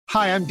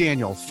Hi, I'm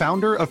Daniel,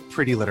 founder of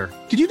Pretty Litter.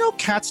 Did you know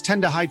cats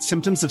tend to hide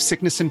symptoms of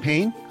sickness and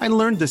pain? I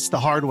learned this the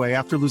hard way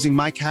after losing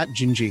my cat,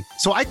 Gingy.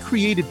 So I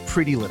created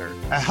Pretty Litter,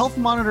 a health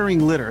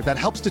monitoring litter that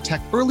helps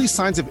detect early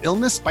signs of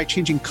illness by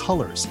changing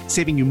colors,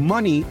 saving you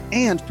money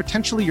and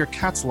potentially your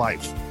cat's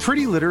life.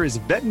 Pretty Litter is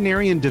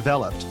veterinarian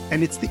developed,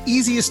 and it's the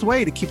easiest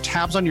way to keep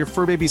tabs on your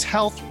fur baby's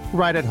health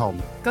right at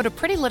home. Go to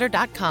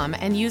prettylitter.com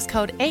and use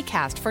code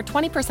ACAST for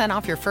 20%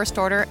 off your first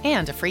order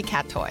and a free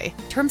cat toy.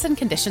 Terms and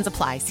conditions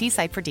apply. See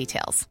site for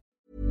details.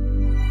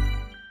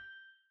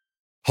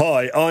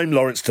 Hi, I'm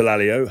Lawrence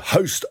Dallaglio,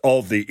 host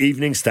of the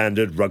Evening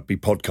Standard Rugby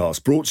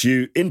Podcast, brought to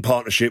you in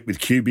partnership with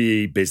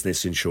QBE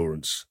Business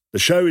Insurance. The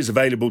show is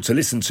available to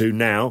listen to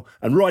now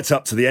and right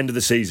up to the end of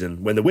the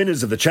season, when the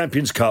winners of the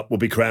Champions Cup will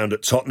be crowned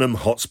at Tottenham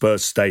Hotspur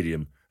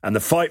Stadium, and the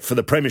fight for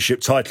the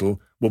Premiership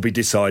title will be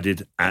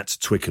decided at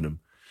Twickenham.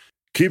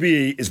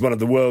 QBE is one of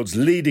the world's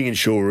leading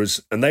insurers,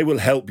 and they will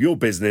help your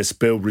business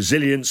build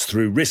resilience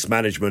through risk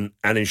management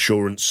and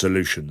insurance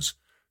solutions.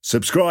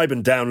 Subscribe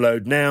and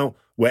download now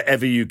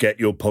wherever you get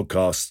your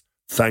podcasts.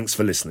 Thanks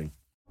for listening.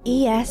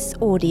 ES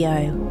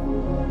Audio.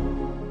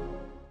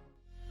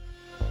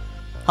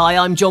 Hi,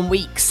 I'm John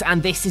Weeks,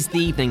 and this is the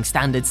Evening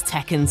Standard's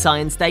Tech and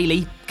Science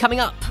Daily. Coming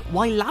up,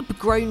 why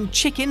lab-grown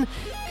chicken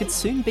could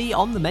soon be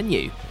on the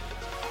menu.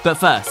 But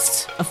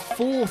first, a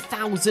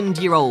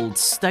 4,000-year-old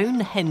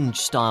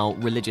Stonehenge-style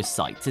religious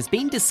site has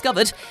been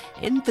discovered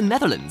in the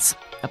Netherlands.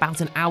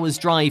 About an hour's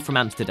drive from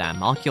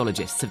Amsterdam,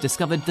 archaeologists have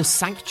discovered the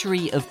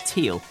Sanctuary of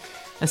Tiel,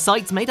 a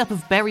site made up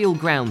of burial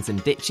grounds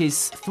and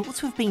ditches thought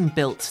to have been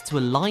built to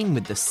align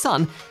with the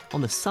sun on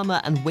the summer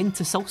and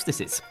winter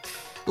solstices.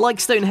 Like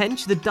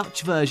Stonehenge, the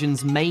Dutch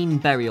version's main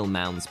burial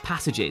mounds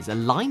passages are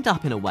lined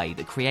up in a way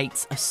that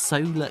creates a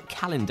solar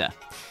calendar.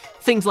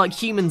 Things like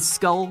human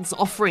skulls,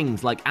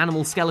 offerings like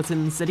animal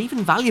skeletons, and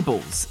even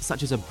valuables,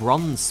 such as a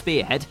bronze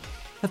spearhead,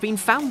 have been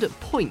found at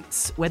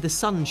points where the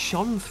sun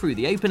shone through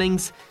the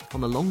openings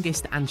on the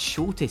longest and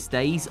shortest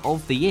days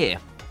of the year.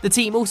 The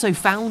team also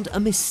found a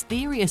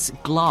mysterious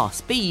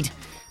glass bead,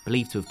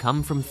 believed to have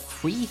come from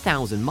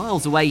 3,000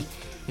 miles away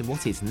in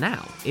what is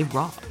now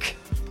Iraq.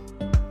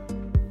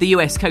 The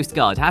US Coast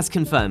Guard has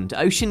confirmed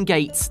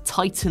OceanGate's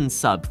Titan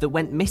sub that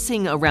went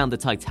missing around the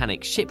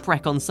Titanic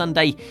shipwreck on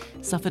Sunday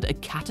suffered a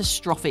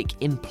catastrophic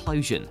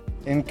implosion.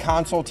 In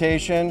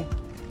consultation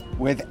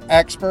with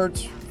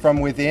experts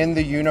from within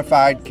the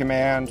Unified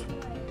Command,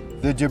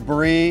 the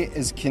debris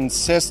is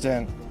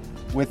consistent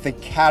with the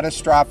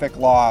catastrophic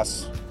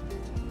loss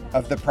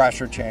of the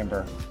pressure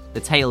chamber. The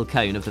tail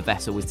cone of the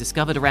vessel was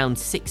discovered around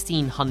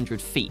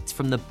 1,600 feet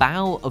from the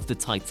bow of the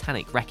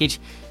Titanic wreckage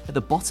at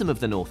the bottom of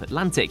the North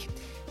Atlantic,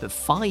 but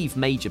 5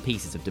 major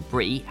pieces of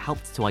debris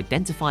helped to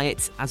identify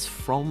it as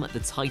from the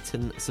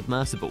Titan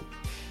submersible.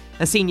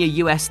 A senior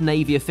US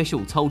Navy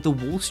official told the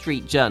Wall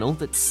Street Journal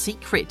that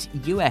secret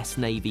US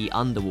Navy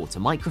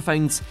underwater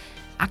microphones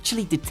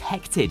actually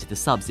detected the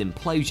sub's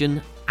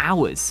implosion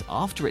hours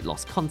after it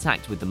lost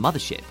contact with the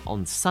mothership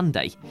on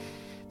Sunday.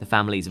 The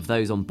families of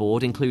those on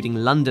board, including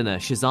Londoner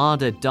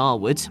Shahzada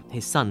Darwood,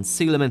 his son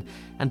Suleiman,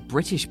 and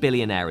British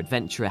billionaire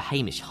adventurer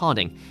Hamish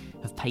Harding,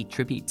 have paid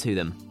tribute to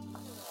them.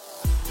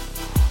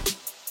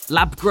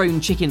 Lab-grown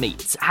chicken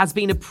meat has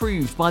been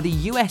approved by the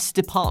US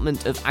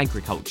Department of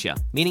Agriculture,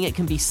 meaning it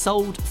can be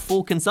sold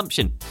for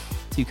consumption.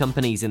 2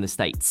 companies in the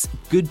States,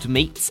 Good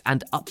Meat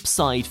and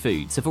Upside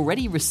Foods, have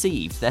already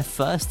received their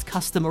first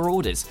customer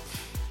orders.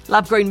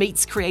 Lab-grown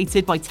meat's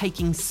created by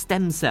taking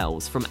stem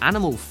cells from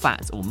animal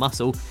fat or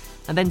muscle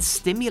and then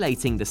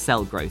stimulating the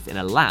cell growth in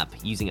a lab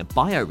using a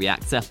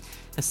bioreactor,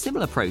 a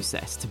similar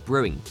process to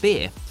brewing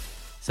beer.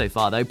 So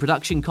far, though,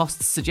 production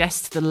costs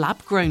suggest the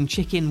lab-grown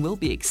chicken will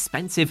be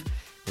expensive,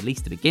 at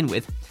least to begin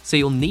with, so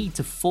you'll need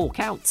to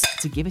fork out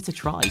to give it a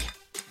try.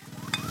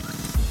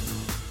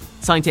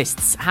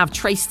 Scientists have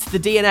traced the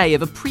DNA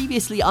of a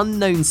previously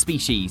unknown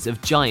species of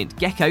giant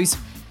geckos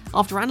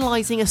after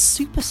analysing a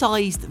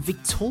supersized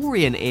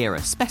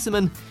Victorian-era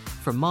specimen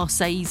from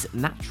Marseille's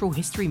Natural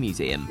History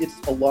Museum. It's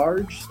a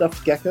large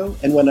stuffed gecko,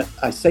 and when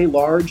I say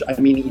large, I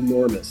mean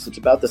enormous. It's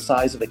about the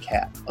size of a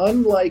cat.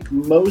 Unlike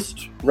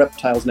most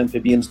reptiles and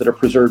amphibians that are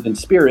preserved in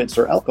spirits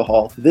or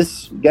alcohol,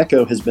 this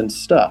gecko has been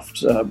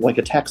stuffed, like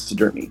a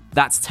taxidermy.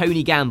 That's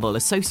Tony Gamble,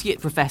 Associate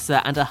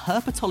Professor and a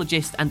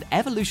herpetologist and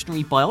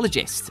evolutionary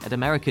biologist at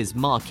America's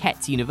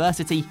Marquette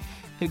University,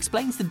 who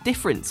explains the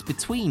difference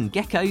between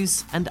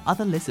geckos and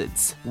other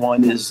lizards.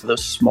 One is the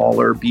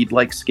smaller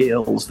bead-like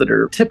scales that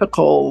are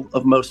typical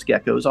of most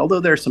geckos,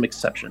 although there are some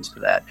exceptions to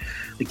that.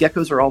 The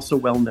geckos are also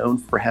well known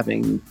for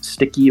having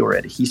sticky or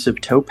adhesive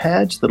toe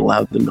pads that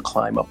allow them to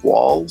climb up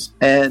walls.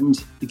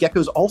 And the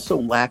geckos also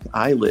lack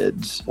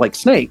eyelids, like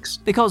snakes.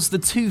 Because the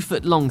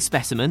 2-foot-long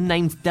specimen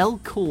named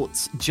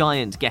Delcourt's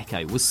giant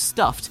gecko was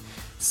stuffed,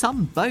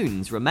 some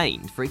bones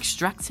remained for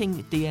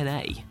extracting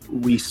DNA.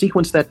 We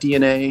sequenced that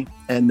DNA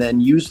and then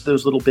used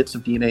those little bits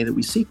of DNA that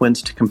we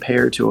sequenced to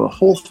compare to a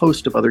whole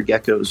host of other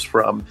geckos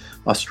from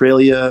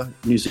Australia,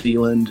 New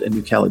Zealand, and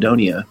New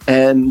Caledonia.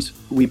 And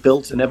we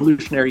built an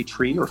evolutionary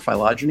tree or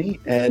phylogeny,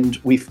 and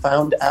we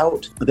found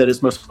out that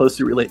it's most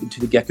closely related to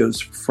the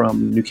geckos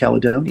from New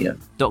Caledonia.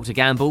 Dr.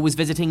 Gamble was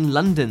visiting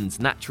London's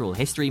Natural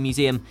History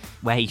Museum,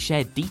 where he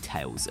shared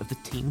details of the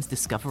team's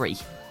discovery.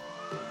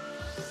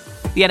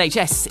 The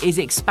NHS is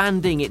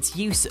expanding its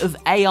use of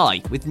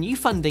AI with new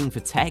funding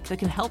for tech that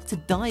can help to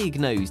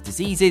diagnose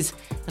diseases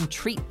and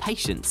treat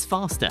patients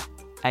faster.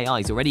 AI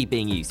is already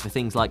being used for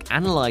things like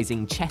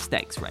analysing chest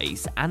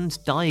x-rays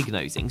and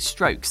diagnosing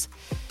strokes.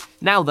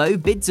 Now, though,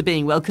 bids are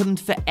being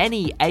welcomed for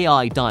any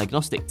AI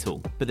diagnostic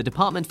tool, but the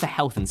Department for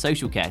Health and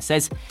Social Care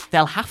says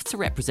they'll have to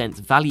represent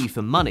value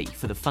for money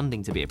for the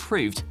funding to be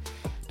approved.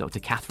 Dr.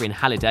 Catherine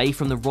Halliday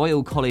from the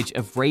Royal College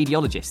of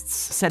Radiologists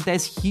said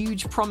there's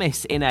huge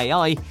promise in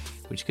AI,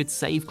 which could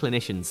save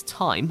clinicians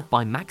time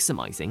by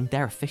maximising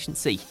their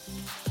efficiency.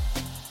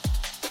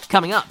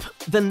 Coming up,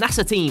 the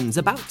NASA team's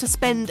about to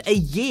spend a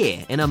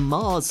year in a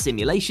Mars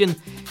simulation,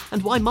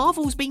 and why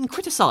Marvel's been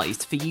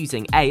criticised for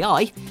using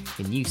AI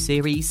in new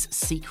series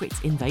Secret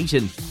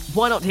Invasion.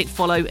 Why not hit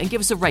follow and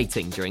give us a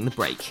rating during the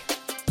break?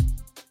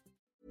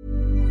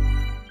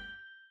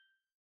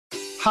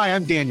 Hi,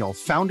 I'm Daniel,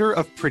 founder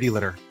of Pretty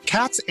Litter.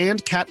 Cats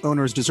and cat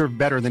owners deserve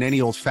better than any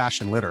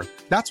old-fashioned litter.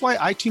 That's why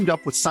I teamed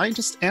up with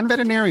scientists and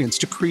veterinarians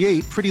to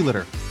create Pretty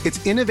Litter.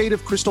 Its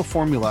innovative crystal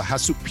formula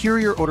has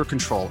superior odor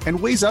control and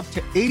weighs up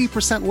to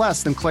 80%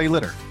 less than clay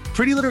litter.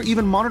 Pretty Litter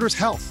even monitors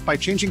health by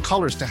changing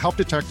colors to help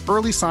detect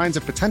early signs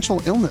of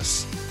potential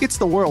illness. It's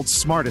the world's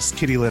smartest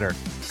kitty litter.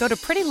 Go to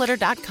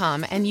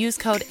prettylitter.com and use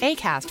code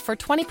ACAST for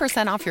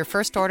 20% off your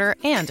first order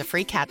and a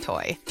free cat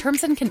toy.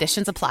 Terms and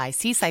conditions apply.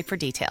 See site for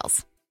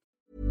details.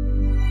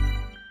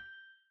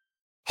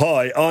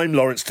 Hi, I'm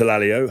Lawrence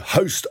Dallaglio,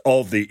 host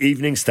of the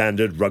Evening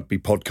Standard Rugby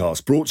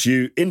Podcast, brought to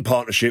you in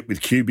partnership with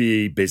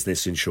QBE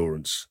Business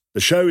Insurance. The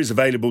show is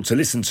available to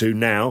listen to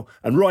now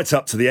and right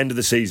up to the end of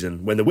the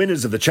season, when the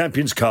winners of the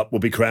Champions Cup will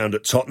be crowned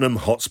at Tottenham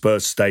Hotspur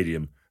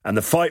Stadium, and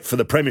the fight for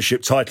the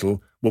Premiership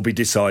title will be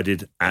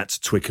decided at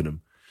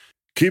Twickenham.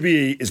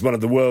 QBE is one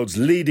of the world's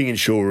leading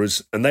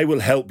insurers, and they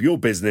will help your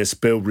business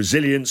build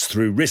resilience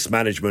through risk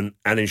management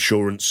and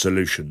insurance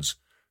solutions.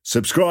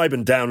 Subscribe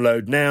and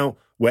download now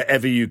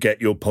wherever you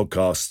get your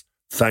podcasts.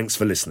 Thanks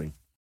for listening.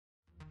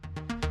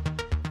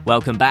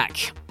 Welcome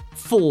back.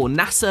 4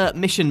 NASA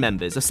mission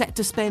members are set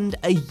to spend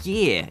a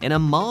year in a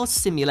Mars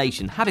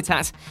simulation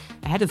habitat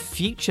ahead of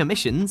future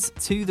missions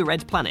to the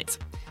Red Planet.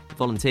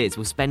 Volunteers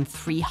will spend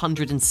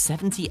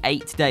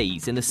 378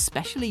 days in a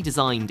specially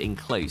designed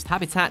enclosed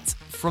habitat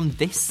from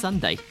this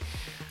Sunday.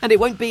 And it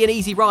won't be an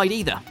easy ride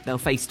either. They'll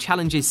face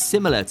challenges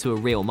similar to a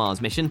real Mars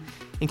mission,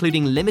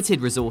 including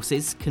limited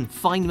resources,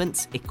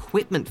 confinement,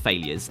 equipment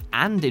failures,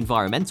 and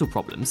environmental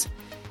problems.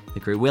 The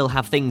crew will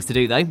have things to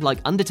do though, like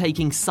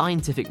undertaking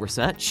scientific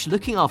research,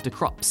 looking after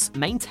crops,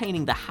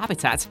 maintaining the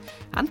habitat,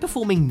 and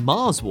performing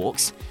Mars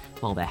walks,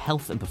 while their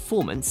health and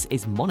performance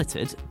is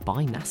monitored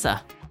by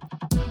NASA.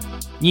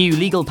 New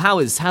legal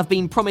powers have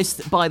been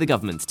promised by the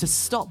government to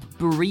stop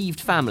bereaved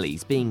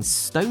families being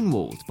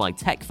stonewalled by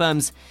tech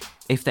firms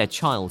if their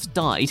child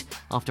died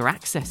after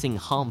accessing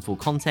harmful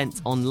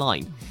content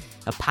online.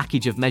 A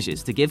package of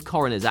measures to give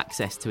coroners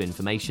access to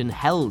information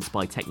held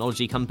by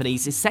technology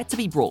companies is set to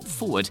be brought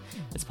forward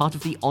as part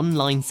of the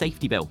Online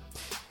Safety Bill.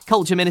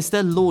 Culture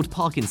Minister Lord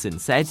Parkinson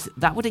said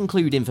that would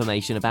include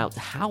information about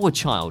how a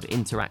child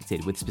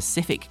interacted with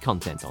specific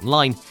content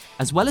online,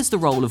 as well as the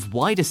role of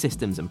wider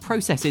systems and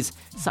processes,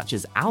 such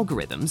as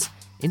algorithms,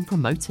 in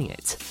promoting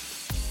it.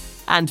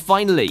 And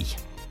finally,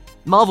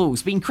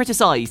 Marvel's been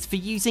criticised for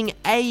using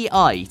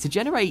AI to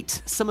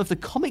generate some of the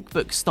comic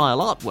book style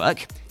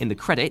artwork in the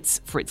credits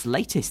for its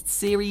latest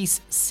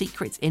series,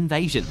 Secret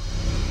Invasion.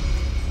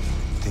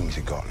 Things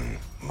have gotten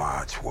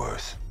much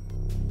worse.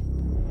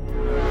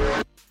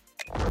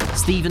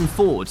 Stephen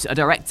Ford, a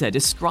director,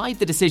 described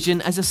the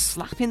decision as a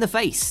slap in the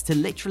face to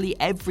literally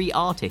every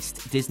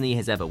artist Disney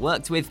has ever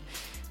worked with,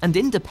 and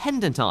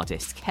independent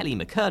artist Kelly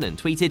McKernan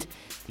tweeted,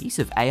 "The use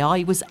of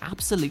AI was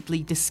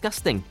absolutely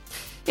disgusting."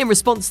 In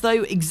response,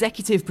 though,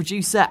 executive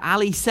producer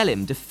Ali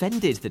Selim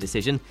defended the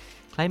decision,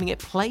 claiming it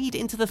played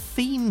into the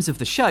themes of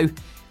the show,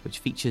 which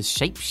features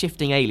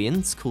shape-shifting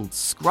aliens called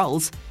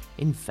Skrulls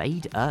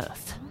invade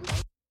Earth.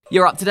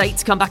 You're up to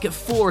date. Come back at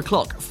 4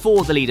 o'clock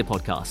for the Leader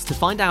podcast to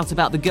find out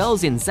about the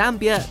girls in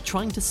Zambia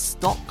trying to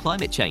stop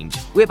climate change.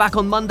 We're back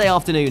on Monday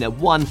afternoon at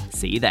 1.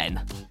 See you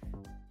then.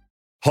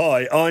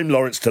 Hi, I'm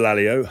Lawrence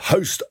Dallaglio,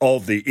 host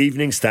of the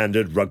Evening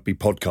Standard Rugby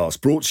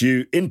Podcast, brought to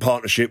you in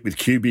partnership with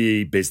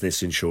QBE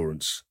Business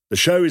Insurance. The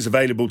show is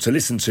available to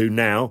listen to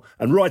now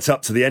and right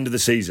up to the end of the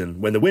season,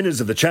 when the winners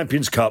of the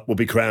Champions Cup will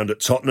be crowned at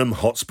Tottenham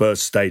Hotspur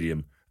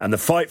Stadium, and the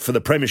fight for the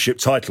Premiership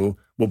title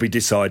will be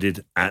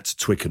decided at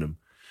Twickenham.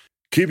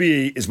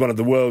 QBE is one of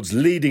the world's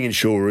leading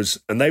insurers,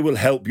 and they will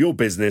help your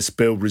business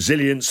build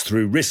resilience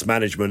through risk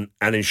management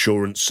and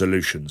insurance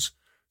solutions.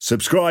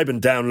 Subscribe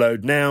and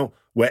download now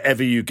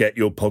wherever you get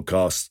your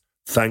podcasts.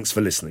 Thanks for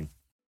listening.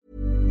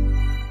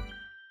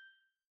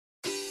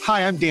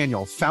 Hi, I'm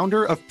Daniel,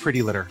 founder of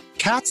Pretty Litter.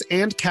 Cats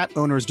and cat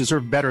owners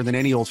deserve better than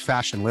any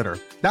old-fashioned litter.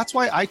 That's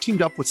why I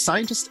teamed up with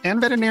scientists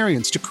and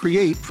veterinarians to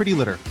create Pretty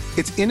Litter.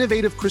 Its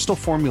innovative crystal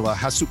formula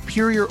has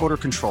superior odor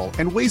control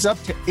and weighs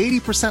up to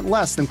 80%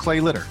 less than clay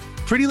litter.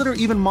 Pretty Litter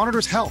even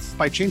monitors health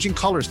by changing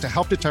colors to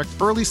help detect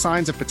early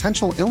signs of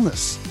potential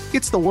illness.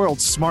 It's the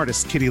world's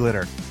smartest kitty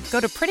litter. Go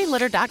to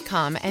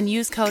prettylitter.com and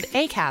use code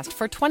ACAST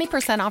for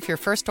 20% off your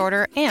first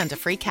order and a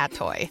free cat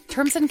toy.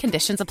 Terms and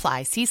conditions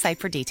apply. See site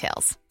for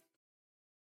details.